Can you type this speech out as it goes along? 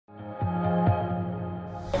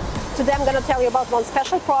Today I'm going to tell you about one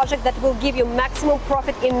special project that will give you maximum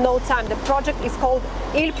profit in no time. The project is called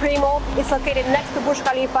IL PRIMO. It's located next to Burj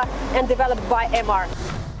Khalifa and developed by EMAAR.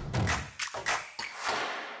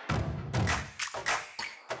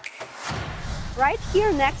 Right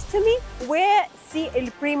here next to me, we see IL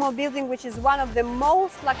PRIMO building, which is one of the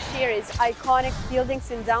most luxurious, iconic buildings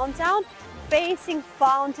in downtown, facing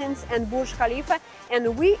fountains and Burj Khalifa.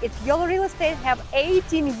 And we at YOLO Real Estate have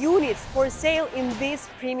 18 units for sale in this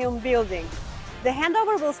premium building. The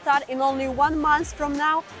handover will start in only 1 month from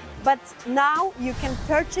now, but now you can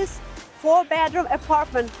purchase 4-bedroom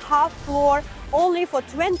apartment, half floor, only for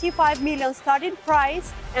 25 million starting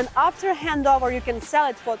price, and after handover you can sell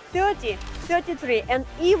it for 30, 33 and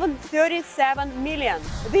even 37 million.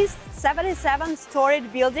 This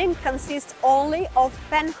 77-storied building consists only of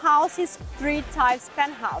penthouses, 3 types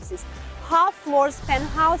penthouses. Half floors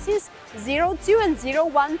penthouses, 02 and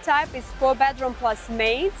 01 type is 4-bedroom plus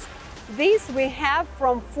maids. This we have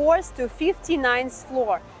from 4th to 59th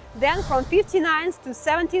floor. Then from 59th to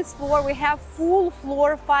 70th floor we have full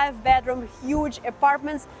floor 5-bedroom huge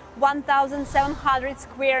apartments, 1,700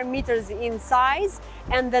 square meters in size,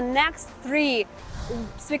 and the next 3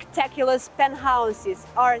 spectacular penthouses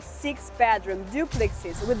are 6-bedroom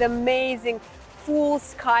duplexes with amazing full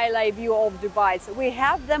skyline view of Dubai. So we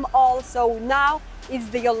have them all, so now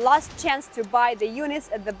is your last chance to buy the units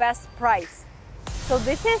at the best price. So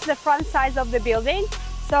this is the front side of the building.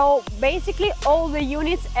 So basically all the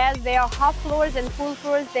units, as they are half floors and full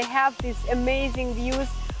floors, they have these amazing views.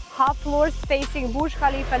 Half floors facing Burj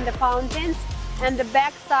Khalifa and the fountains, and the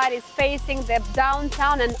back side is facing the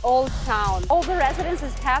downtown and old town. All the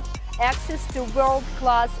residences have access to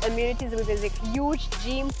world-class amenities with a huge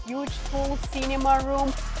gym, huge pool, cinema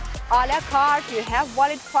room, a la carte, you have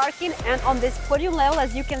valet parking, and on this podium level,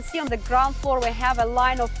 as you can see on the ground floor, we have a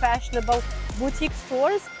line of fashionable boutique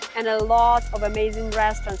stores and a lot of amazing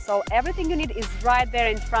restaurants. So everything you need is right there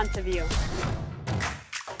in front of you.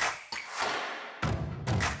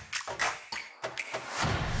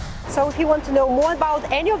 So if you want to know more about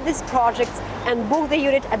any of these projects and book the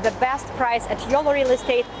unit at the best price at YOLO Real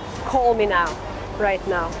Estate, call me now, right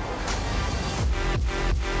now.